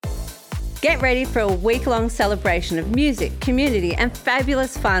Get ready for a week-long celebration of music, community and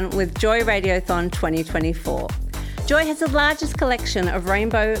fabulous fun with Joy Radiothon 2024. Joy has the largest collection of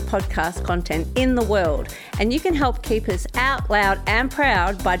rainbow podcast content in the world, and you can help keep us out loud and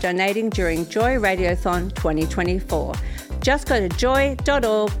proud by donating during Joy Radiothon 2024. Just go to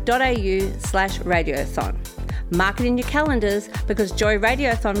joy.org.au/radiothon. Mark it in your calendars because Joy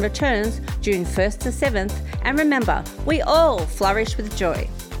Radiothon returns June 1st to 7th, and remember, we all flourish with joy.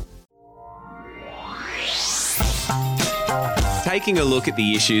 Taking a look at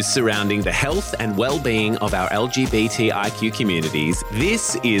the issues surrounding the health and well-being of our LGBTIQ communities,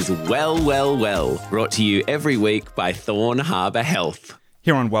 this is Well, brought to you every week by Thorn Harbour Health.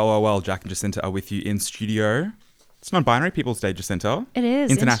 Here on Well, Jack and Jacinta are with you in studio. It's Non-Binary People's Day, Jacinta. It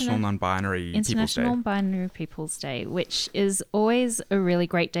is. International Non-Binary People's Day. International Non-Binary People's Day, which is always a really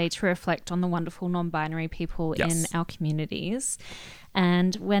great day to reflect on the wonderful non-binary people in our communities.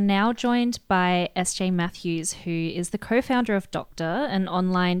 And we're now joined by SJ Matthews, who is the co-founder of Doctor, an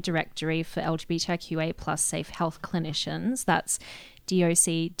online directory for LGBTQA plus safe health clinicians. That's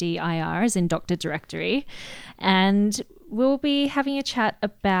DOCDIR, as in Doctor Directory. And we'll be having a chat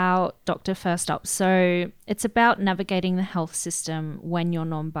about Doctor first up. So it's about navigating the health system when you're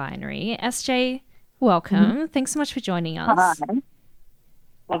non-binary. SJ, welcome. Mm-hmm. Thanks so much for joining us. Hi.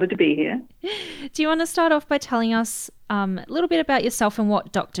 Lovely to be here. Do you want to start off by telling us a little bit about yourself and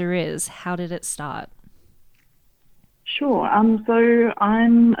what Doctor is? How did it start? Sure. So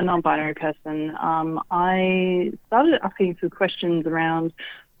I'm a non-binary person. I started asking some questions around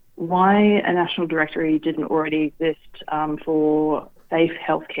why a national directory didn't already exist for safe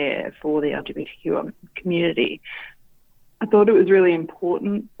healthcare for the LGBTQ community. I thought it was really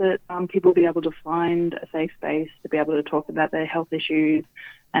important that people be able to find a safe space to be able to talk about their health issues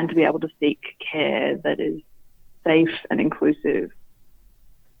and to be able to seek care that is safe and inclusive.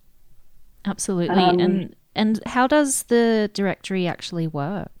 Absolutely. And how does the directory actually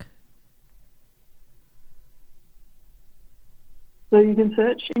work? So you can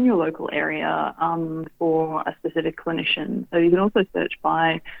search in your local area for a specific clinician. So you can also search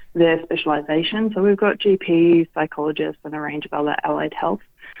by their specialisation. So we've got GPs, psychologists and a range of other allied health.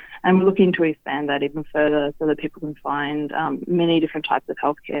 And we're looking to expand that even further so that people can find many different types of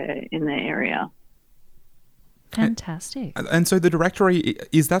healthcare in their area. Fantastic. And so the directory,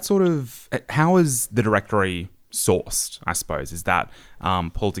 is that sort of, how is the directory sourced, I suppose? Is that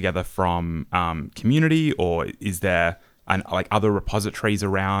pulled together from community, or is there other repositories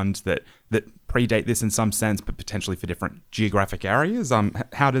around that predate this in some sense, but potentially for different geographic areas?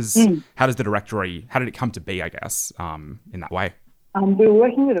 How does the directory, how did it come to be, I guess, in that way? We were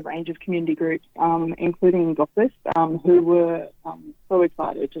working with a range of community groups, including Doctors, who were so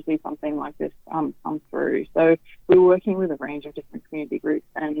excited to see something like this come through. So we were working with a range of different community groups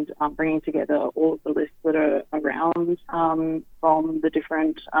and bringing together all of the lists that are around from the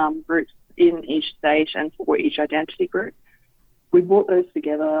different groups in each state and for each identity group. We brought those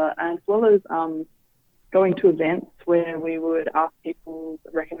together, as well as going to events where we would ask people's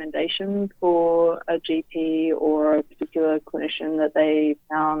recommendations for a GP or a particular clinician that they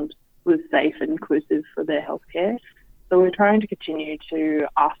found was safe and inclusive for their healthcare. So we're trying to continue to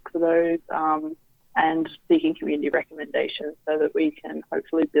ask for those and seeking community recommendations so that we can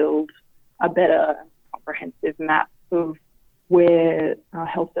hopefully build a better comprehensive map of where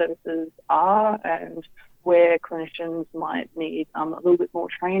health services are and where clinicians might need a little bit more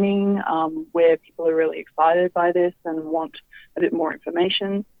training, where people are really excited by this and want a bit more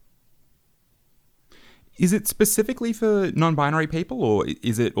information. Is it specifically for non-binary people, or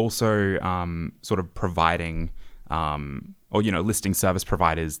is it also sort of providing or listing service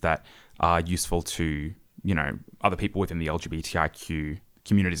providers that are useful to other people within the LGBTIQ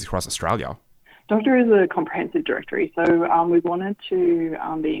communities across Australia? Doctor is a comprehensive directory, so we wanted to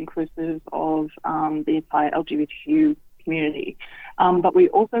be inclusive of the entire LGBTQ community, but we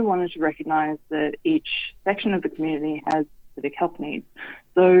also wanted to recognise that each section of the community has specific health needs.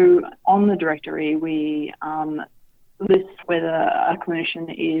 So on the directory, we list whether a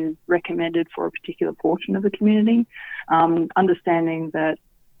clinician is recommended for a particular portion of the community, understanding that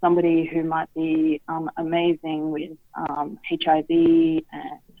somebody who might be amazing with HIV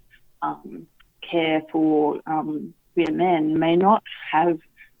and care for queer men may not have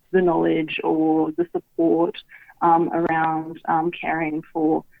the knowledge or the support around caring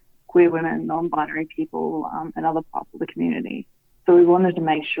for queer women, non-binary people and other parts of the community. So we wanted to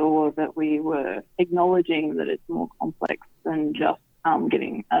make sure that we were acknowledging that it's more complex than just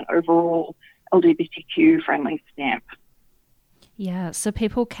getting an overall LGBTQ-friendly stamp. Yeah, so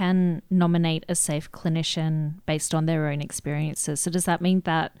people can nominate a safe clinician based on their own experiences. So does that mean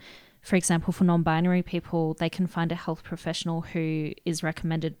that for example, for non-binary people, they can find a health professional who is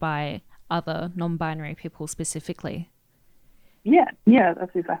recommended by other non-binary people specifically. Yeah,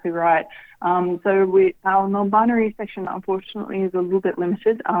 that's exactly right. So our non-binary section, unfortunately, is a little bit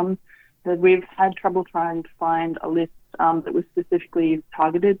limited. That we've had trouble trying to find a list that was specifically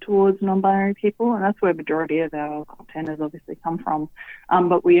targeted towards non-binary people, and that's where the majority of our content has obviously come from.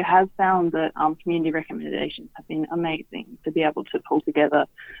 But we have found that community recommendations have been amazing to be able to pull together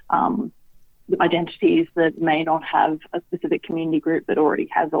identities that may not have a specific community group that already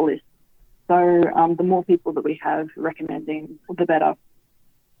has a list. So the more people that we have recommending, the better.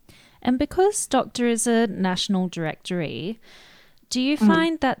 And because Doctor is a national directory, do you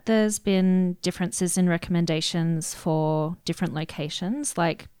find that there's been differences in recommendations for different locations?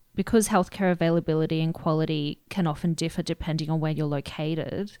 Like, because healthcare availability and quality can often differ depending on where you're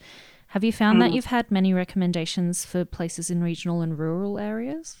located, have you found that you've had many recommendations for places in regional and rural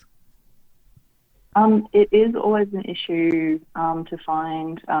areas? It is always an issue to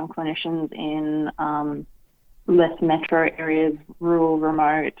find clinicians in less metro areas, rural,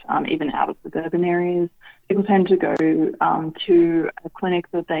 remote, even out of suburban areas. People tend to go to a clinic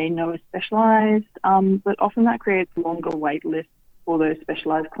that they know is specialised, but often that creates longer wait lists for those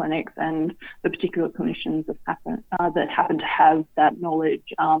specialised clinics and the particular clinicians that happen to have that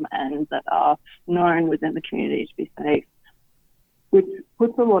knowledge and that are known within the community to be safe, which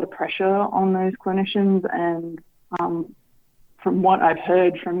puts a lot of pressure on those clinicians. And from what I've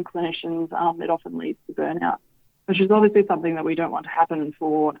heard from clinicians, it often leads to burnout, which is obviously something that we don't want to happen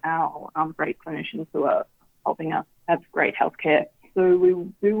for our great clinicians who are helping us have great healthcare. So we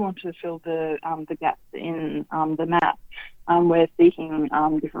do want to fill the gaps in the map. We're seeking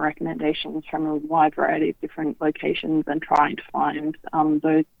different recommendations from a wide variety of different locations and trying to find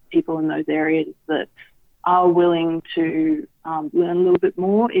those people in those areas that are willing to learn a little bit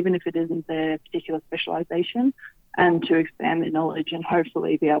more, even if it isn't their particular specialisation, and to expand their knowledge and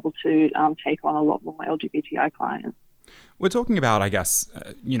hopefully be able to take on a lot more LGBTI clients. We're talking about, I guess,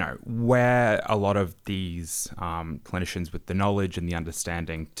 where a lot of these clinicians with the knowledge and the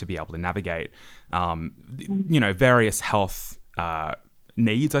understanding to be able to navigate, various health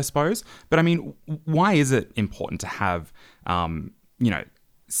needs, I suppose. But I mean, why is it important to have,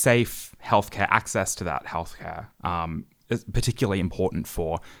 safe healthcare, access to that healthcare, is particularly important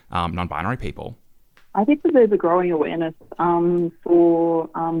for non-binary people? I think that there's a growing awareness for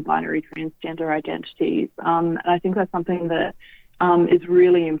binary transgender identities. And I think that's something that is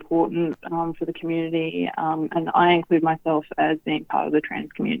really important for the community. And I include myself as being part of the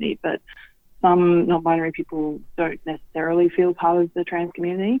trans community, but some non-binary people don't necessarily feel part of the trans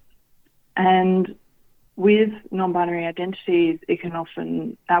community. And with non-binary identities,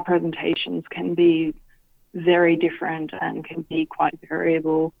 our presentations can be very different and can be quite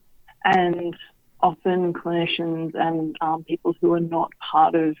variable. And often clinicians and people who are not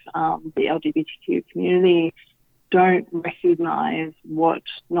part of the LGBTQ community don't recognise what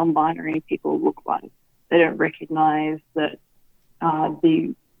non-binary people look like. They don't recognise that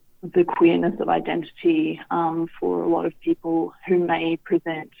the queerness of identity for a lot of people who may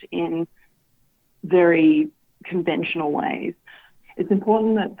present in very conventional ways. It's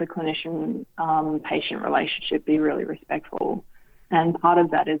important that the clinician-patient relationship be really respectful. And part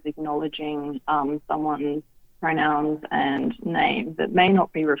of that is acknowledging someone's pronouns and name that may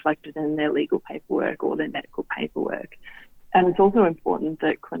not be reflected in their legal paperwork or their medical paperwork. And it's also important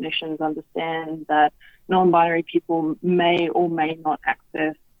that clinicians understand that non-binary people may or may not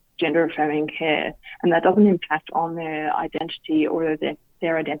access gender-affirming care, and that doesn't impact on their identity or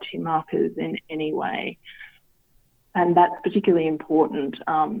their identity markers in any way. And that's particularly important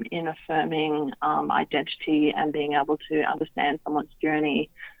in affirming identity and being able to understand someone's journey,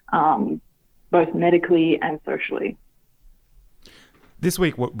 both medically and socially. This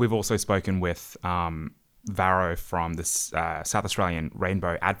week, we've also spoken with Varo from the South Australian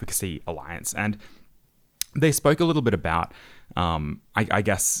Rainbow Advocacy Alliance, and they spoke a little bit about, I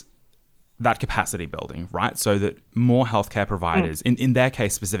guess, that capacity building, right? So that more healthcare providers, in their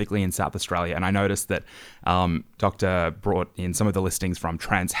case specifically in South Australia, and I noticed that Dr. brought in some of the listings from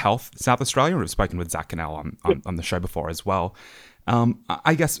Trans Health South Australia. We've spoken with Zach Cannell on the show before as well.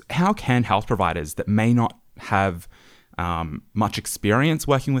 I guess, how can health providers that may not have much experience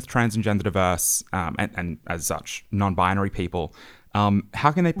working with trans and gender diverse and as such non-binary people,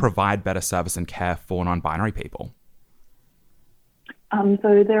 how can they provide better service and care for non-binary people?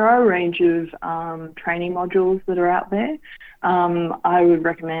 So there are a range of training modules that are out there. I would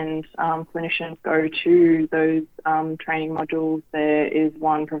recommend clinicians go to those training modules. There is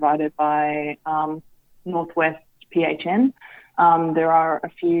one provided by Northwest PHN, There are a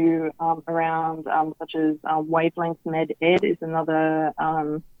few around, such as Wavelength Med Ed is another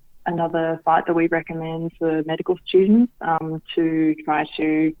site that we recommend for medical students to try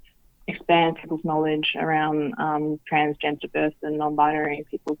to expand people's knowledge around transgender births and non-binary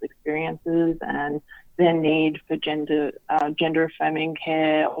people's experiences and their need for gender-affirming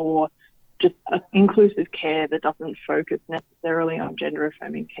care, or just inclusive care that doesn't focus necessarily on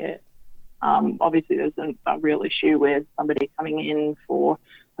gender-affirming care. Obviously, there's a real issue with somebody coming in for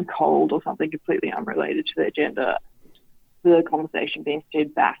a cold or something completely unrelated to their gender, the conversation being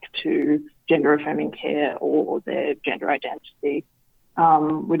steered back to gender-affirming care or their gender identity,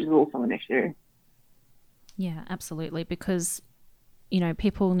 which is also an issue. Yeah, absolutely, because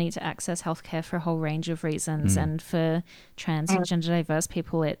people need to access healthcare for a whole range of reasons, and for trans and gender diverse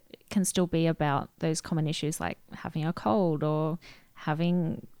people, it can still be about those common issues like having a cold or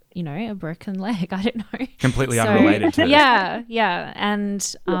having, a broken leg. I don't know. Completely unrelated to it. Yeah.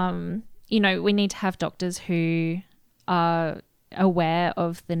 And, we need to have doctors who are aware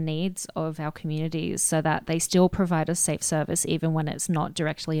of the needs of our communities so that they still provide a safe service even when it's not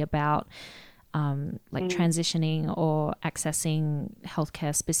directly about transitioning or accessing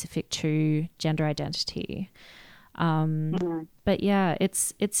healthcare specific to gender identity. But yeah,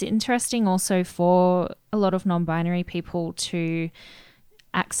 it's interesting also for a lot of non-binary people to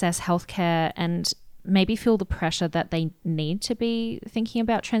access healthcare and maybe feel the pressure that they need to be thinking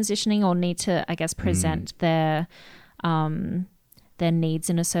about transitioning or need to, I guess, present their needs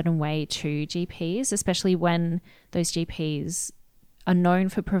in a certain way to GPs, especially when those GPs are known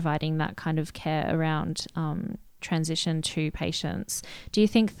for providing that kind of care around transition to patients. Do you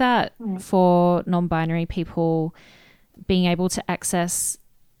think that for non-binary people, being able to access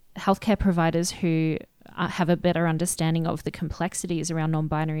healthcare providers who have a better understanding of the complexities around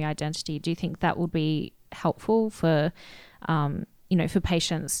non-binary identity, do you think that would be helpful for, for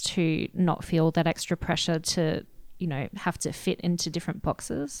patients to not feel that extra pressure to, have to fit into different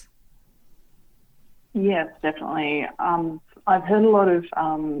boxes? Yes, definitely. I've heard a lot of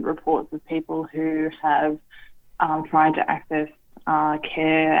reports of people who have tried to access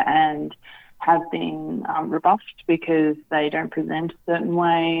care and have been rebuffed because they don't present a certain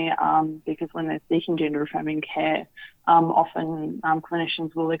way, because when they're seeking gender-affirming care, often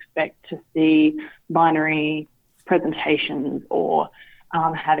clinicians will expect to see binary presentations or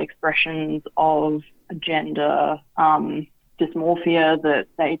have expressions of gender dysmorphia that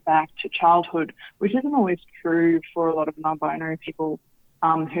date back to childhood, which isn't always true for a lot of non-binary people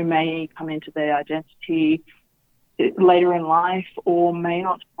who may come into their identity later in life or may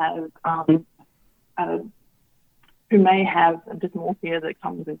not have, who may have a dysmorphia that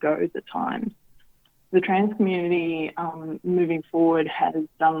comes and goes at times. The trans community moving forward has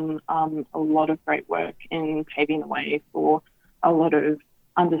done a lot of great work in paving the way for a lot of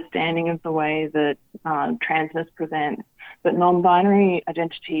understanding of the way that transness presents, but non-binary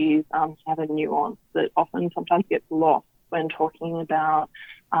identities have a nuance that sometimes gets lost when talking about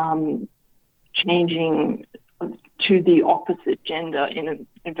changing to the opposite gender in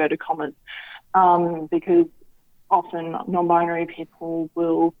inverted commas, because often non-binary people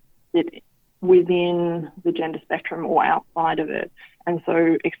will sit within the gender spectrum or outside of it. And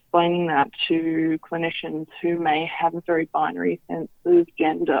so explaining that to clinicians who may have a very binary sense of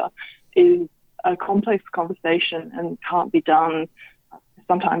gender is a complex conversation and can't be done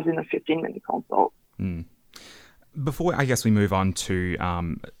sometimes in a 15-minute consult. Before, I guess, we move on to,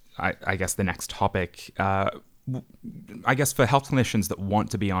 I guess, the next topic, I guess for health clinicians that want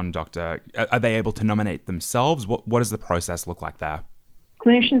to be on Doctor, are they able to nominate themselves? What does the process look like there?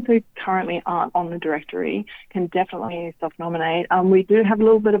 Clinicians who currently aren't on the directory can definitely self-nominate. We do have a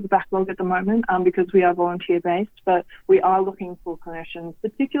little bit of a backlog at the moment because we are volunteer-based, but we are looking for clinicians,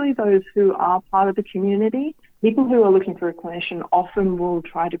 particularly those who are part of the community. People who are looking for a clinician often will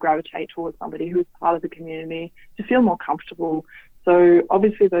try to gravitate towards somebody who's part of the community to feel more comfortable. So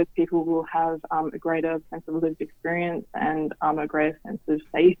obviously those people will have a greater sense of lived experience and a greater sense of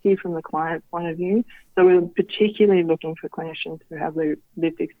safety from the client's point of view. So we're particularly looking for clinicians who have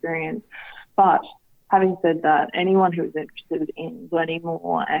lived experience. But having said that, anyone who is interested in learning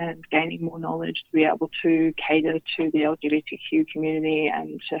more and gaining more knowledge to be able to cater to the LGBTQ community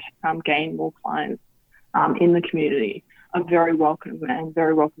and to gain more clients in the community are very welcome and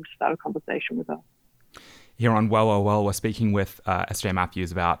very welcome to start a conversation with us. Here on Well, we're speaking with SJ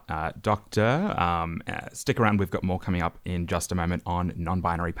Matthews about Doctor. Stick around, we've got more coming up in just a moment on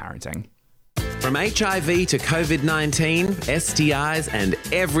non-binary parenting. From HIV to COVID-19, STIs and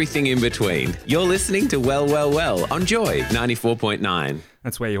everything in between. You're listening to Well on Joy 94.9.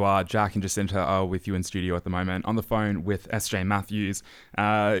 That's where you are. Jack and Jacinta are with you in studio at the moment, on the phone with SJ Matthews.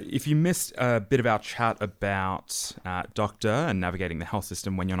 If you missed a bit of our chat about doctor and navigating the health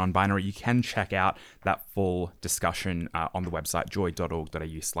system when you're non-binary, you can check out that full discussion on the website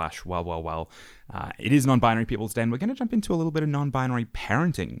joy.org.au/well. It is Non-Binary People's Day, and we're going to jump into a little bit of non-binary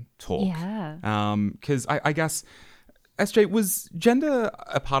parenting talk. Yeah. Because I guess, SJ, was gender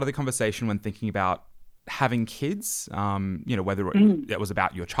a part of the conversation when thinking about having kids, whether it was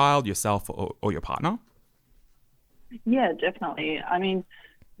about your child, yourself, or your partner? Yeah, definitely. I mean,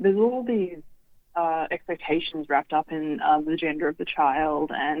 there's all these expectations wrapped up in the gender of the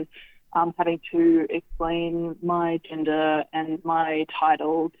child, and having to explain my gender and my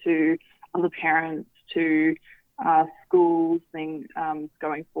title to other parents, to schools, things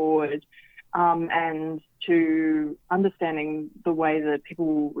going forward, and to understanding the way that people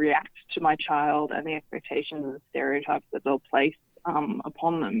will react to my child and the expectations and stereotypes that they'll place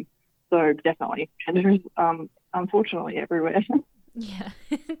upon them. So definitely, gender is unfortunately everywhere. Yeah,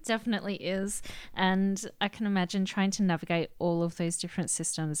 it definitely is. And I can imagine trying to navigate all of those different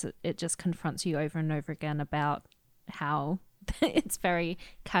systems. It just confronts you over and over again about how it's very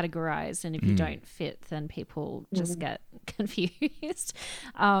categorized. And if you don't fit, then people just get confused.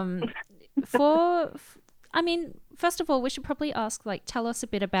 First of all, we should probably ask, tell us a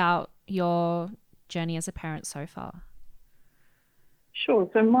bit about your journey as a parent so far. Sure.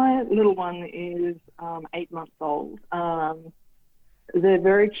 So my little one is 8 months old. They're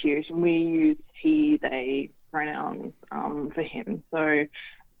very cute, and we use he, they pronouns for him. So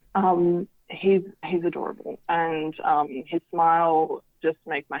he's adorable, and his smile just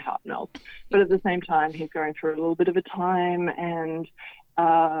makes my heart melt. But at the same time, he's going through a little bit of a time, and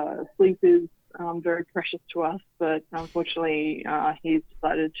sleep is very precious to us, but unfortunately he's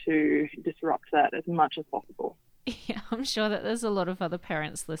decided to disrupt that as much as possible. Yeah, I'm sure that there's a lot of other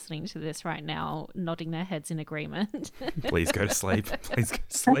parents listening to this right now nodding their heads in agreement. Please go to sleep. Please go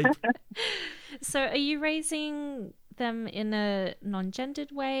to sleep. So are you raising them in a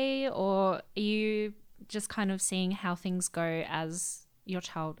non-gendered way, or are you just kind of seeing how things go as your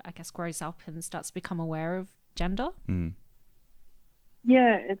child, I guess, grows up and starts to become aware of gender?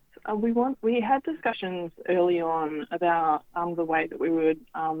 Yeah, it's we had discussions early on about the way that we would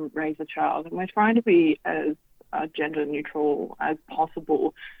raise a child, and we're trying to be as gender neutral as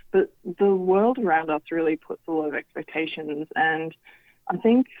possible. But the world around us really puts a lot of expectations, and I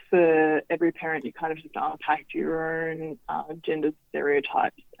think for every parent, you kind of have to unpack your own gender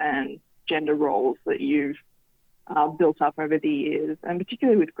stereotypes and gender roles that you've built up over the years, and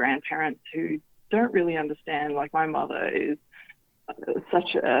particularly with grandparents who don't really understand. Like, my mother is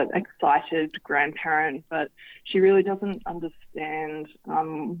such an excited grandparent, but she really doesn't understand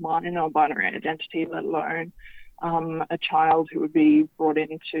my non-binary identity, let alone a child who would be brought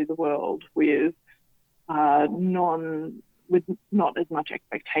into the world with not as much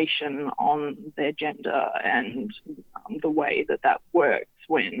expectation on their gender and the way that works,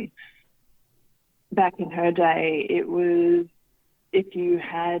 when back in her day it was, if you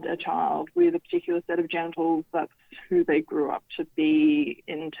had a child with a particular set of genitals, that's who they grew up to be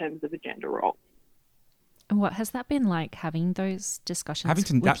in terms of a gender role. And what has that been like, having those discussions having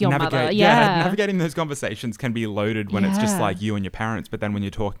to with your mother? Navigating those conversations can be loaded when it's just like you and your parents, but then when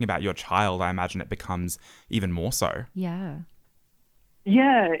you're talking about your child, I imagine it becomes even more so. Yeah.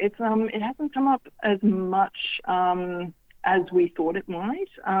 Yeah, it's it hasn't come up as much as we thought it might.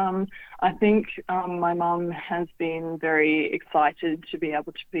 I think my mum has been very excited to be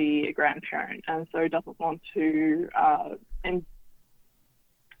able to be a grandparent, and so doesn't want to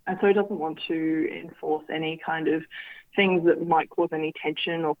enforce any kind of things that might cause any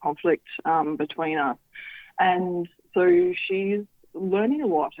tension or conflict between us. And so she's learning a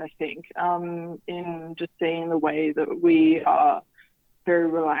lot, I think, in just seeing the way that we are very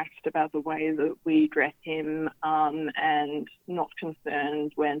relaxed about the way that we dress him, and not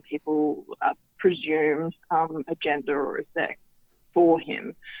concerned when people presume a gender or a sex for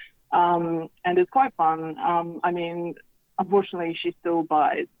him. And it's quite fun. I mean, unfortunately, she still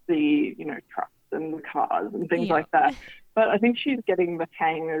buys the, trucks and the cars and things like that. But I think she's getting the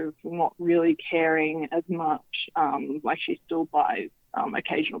hang of not really caring as much. Like, she still buys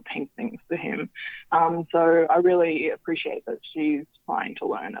occasional pink things for him. So I really appreciate that she's trying to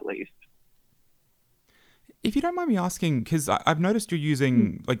learn, at least. If you don't mind me asking, because I've noticed you're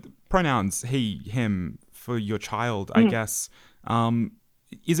using pronouns he, him for your child, I guess.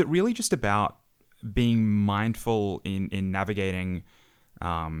 Is it really just about being mindful in navigating,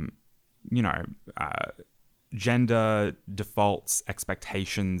 gender defaults,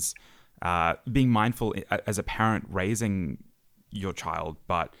 expectations, being mindful as a parent raising your child,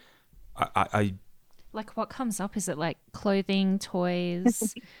 but I like, what comes up? Is it like clothing,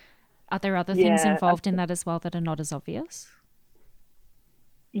 toys? Are there other things involved in that as well that are not as obvious?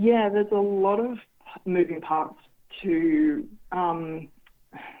 Yeah, there's a lot of moving parts to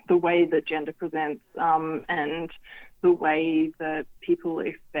the way that gender presents and the way that people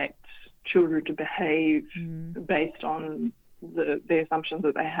expect children to behave based on the assumptions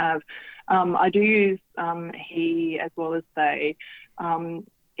that they have. I do use he as well as they.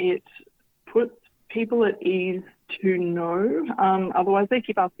 It puts people at ease to know. Otherwise, they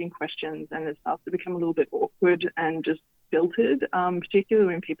keep asking questions and it starts to become a little bit awkward and just filtered, particularly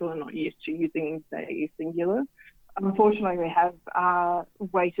when people are not used to using, say, singular. Unfortunately, we have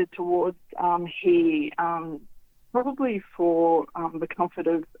weighted towards he, probably for the comfort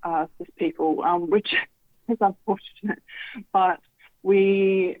of cis people, which is unfortunate. But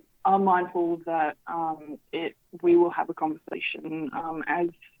we are mindful that we will have a conversation as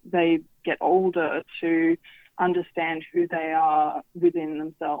they get older to understand who they are within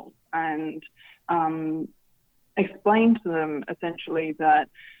themselves and explain to them essentially that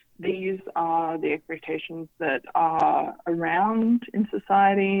these are the expectations that are around in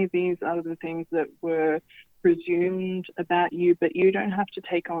society. These are the things that were presumed about you, but you don't have to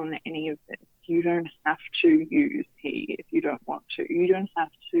take on any of this. You don't have to use he if you don't want to. You don't have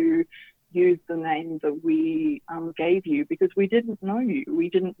to use the name that we gave you because we didn't know you. We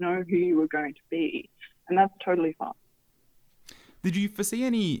didn't know who you were going to be. And that's totally fine. Did you foresee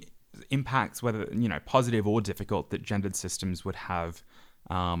any impacts, whether positive or difficult, that gendered systems would have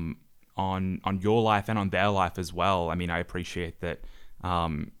on your life and on their life as well? I mean, I appreciate that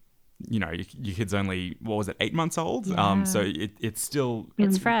your kid's only, 8 months old? Yeah. So it's still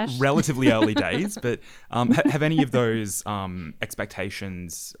it's fresh, relatively early days. But have any of those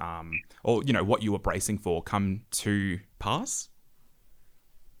expectations or what you were bracing for come to pass?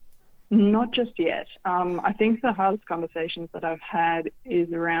 Not just yet. I think the hardest conversations that I've had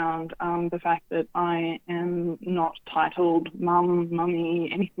is around the fact that I am not titled mum,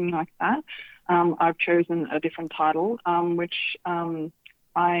 mummy, anything like that. I've chosen a different title, which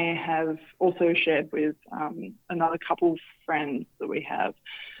I have also shared with another couple friends that we have.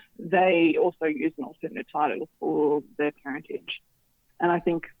 They also use an alternate title for their parentage. And I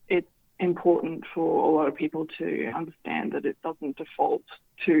think it's important for a lot of people to understand that it doesn't default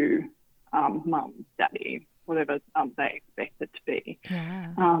to mum, daddy, whatever they expect it to be.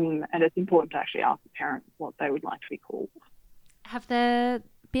 Yeah. And it's important to actually ask the parents what they would like to be called. Have there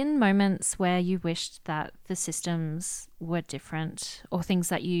been moments where you wished that the systems were different, or things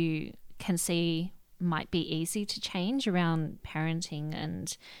that you can see might be easy to change around parenting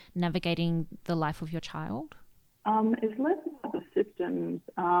and navigating the life of your child? It's less about the systems.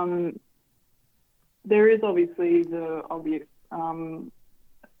 There is obviously the obvious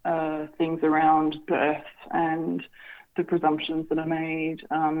things around birth and the presumptions that are made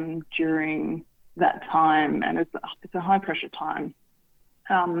during that time, and it's a high pressure time.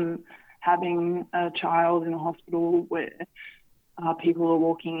 Having a child in a hospital where people are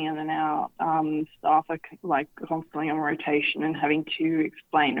walking in and out, staff are constantly on rotation and having to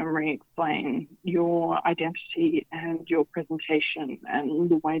explain and re-explain your identity and your presentation and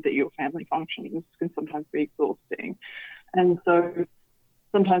the way that your family functions can sometimes be exhausting. And so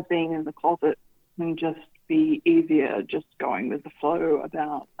sometimes being in the closet can just be easier, just going with the flow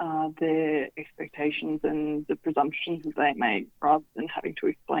about their expectations and the presumptions that they make rather than having to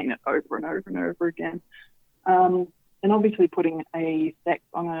explain it over and over and over again. And obviously putting a sex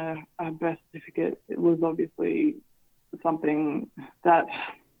on a birth certificate, it was obviously something that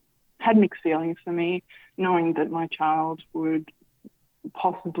had mixed feelings for me, knowing that my child would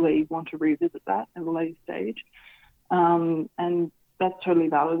possibly want to revisit that at a later stage. And that's totally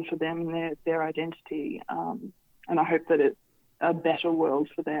valid for them, their identity. And I hope that it's a better world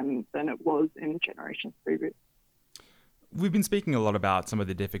for them than it was in generations previous. We've been speaking a lot about some of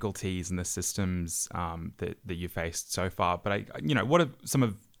the difficulties and the systems that you faced so far, but what have some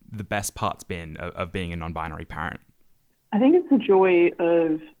of the best parts been of being a non-binary parent? I think it's the joy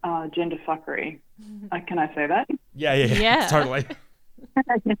of gender fuckery. Can I say that? Yeah. Totally.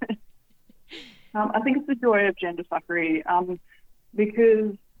 I think it's the joy of gender fuckery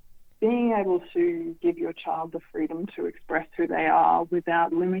because being able to give your child the freedom to express who they are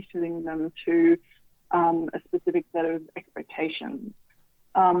without limiting them to a specific set of expectations,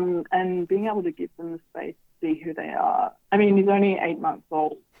 and being able to give them the space to see who they are. I mean, he's only 8 months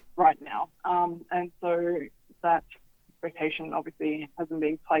old right now, and so that expectation obviously hasn't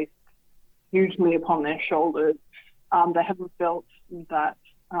been placed hugely upon their shoulders. They haven't felt that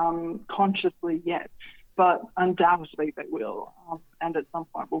consciously yet, but undoubtedly they will. And at some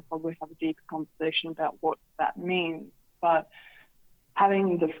point we'll probably have a deeper conversation about what that means. But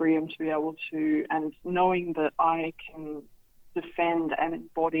having the freedom to be able to, and knowing that I can defend and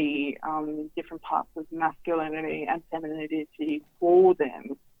embody different parts of masculinity and femininity for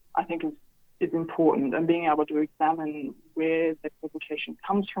them, I think is important. And being able to examine where their presentation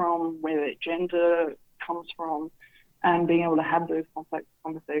comes from, where their gender comes from, and being able to have those complex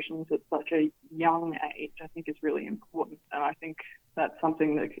conversations at such a young age, I think is really important. And I think that's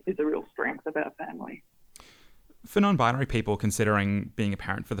something that is a real strength of our family. For non-binary people considering being a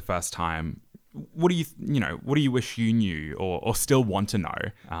parent for the first time, what do you wish you knew or still want to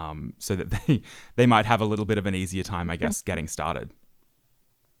know, so that they might have a little bit of an easier time, I guess, getting started?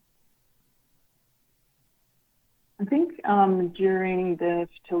 I think during the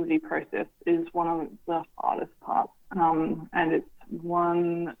fertility process is one of the hardest parts, and it's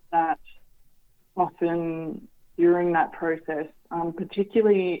one that often during that process,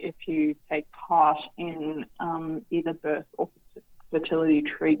 particularly if you take part in either birth or fertility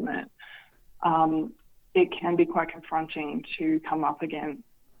treatment, it can be quite confronting to come up against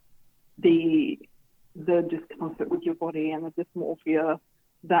the discomfort with your body and the dysmorphia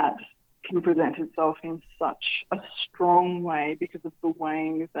that can present itself in such a strong way because of the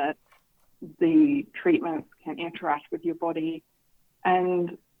way that the treatments can interact with your body.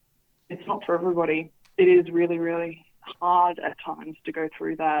 And it's not for everybody. It is really, really hard at times to go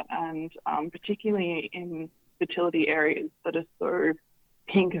through that, and particularly in fertility areas that are so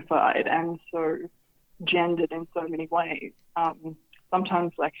pinkified and so gendered in so many ways.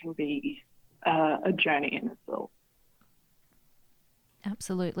 Sometimes that can be a journey in itself.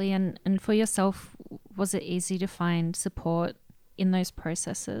 Absolutely. And for yourself, was it easy to find support in those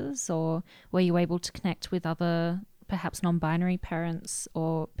processes, or were you able to connect with other perhaps non-binary parents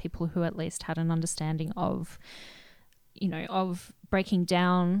or people who at least had an understanding of, of breaking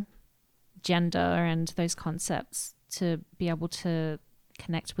down gender and those concepts to be able to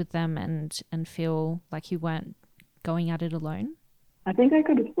connect with them and feel like you weren't going at it alone? I think I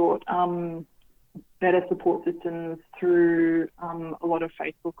could have thought better support systems through a lot of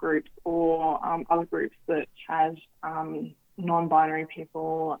Facebook groups or other groups that had non-binary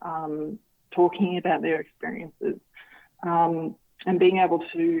people talking about their experiences and being able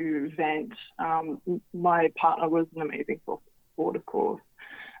to vent. My partner was an amazing source of support, of course,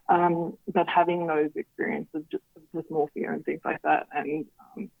 but having those experiences just of dysmorphia and things like that, and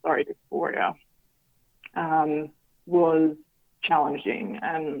dysphoria, was challenging.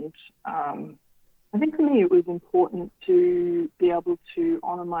 And I think for me it was important to be able to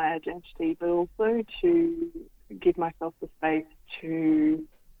honour my identity, but also to give myself the space to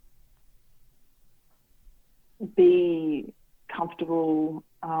be comfortable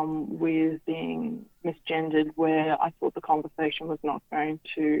with being misgendered, where I thought the conversation was not going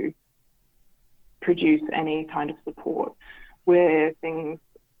to produce any kind of support, where things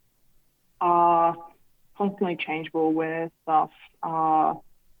are constantly changeable, where staff are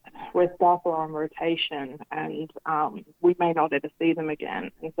on rotation, and we may not ever see them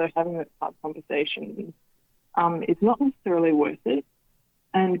again. And so having that type of conversation is not necessarily worth it,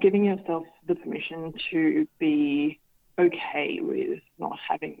 and giving yourself the permission to be okay with not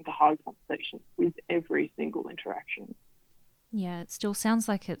having the hard conversations with every single interaction. Yeah, it still sounds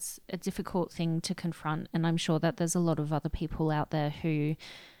like it's a difficult thing to confront, and I'm sure that there's a lot of other people out there who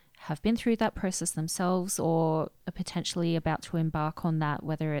have been through that process themselves or are potentially about to embark on that,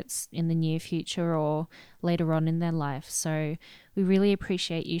 whether it's in the near future or later on in their life. So we really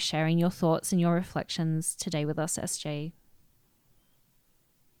appreciate you sharing your thoughts and your reflections today with us, SJ.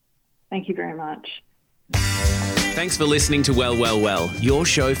 Thank you very much. Thanks for listening to Well, Well, Well, your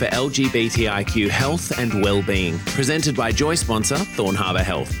show for LGBTIQ health and well-being, presented by Joy sponsor Thorn Harbour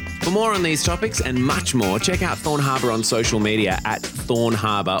Health. For more on these topics and much more, check out Thorn Harbour on social media at Thorn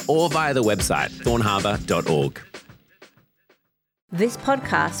Harbour or via the website thornharbour.org. This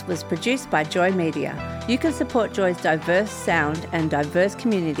podcast was produced by Joy Media. You can support Joy's diverse sound and diverse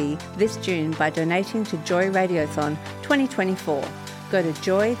community this June by donating to Joy Radiothon 2024. Go to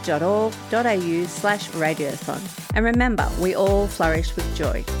joy.org.au/radiothon. And remember, we all flourish with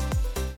joy.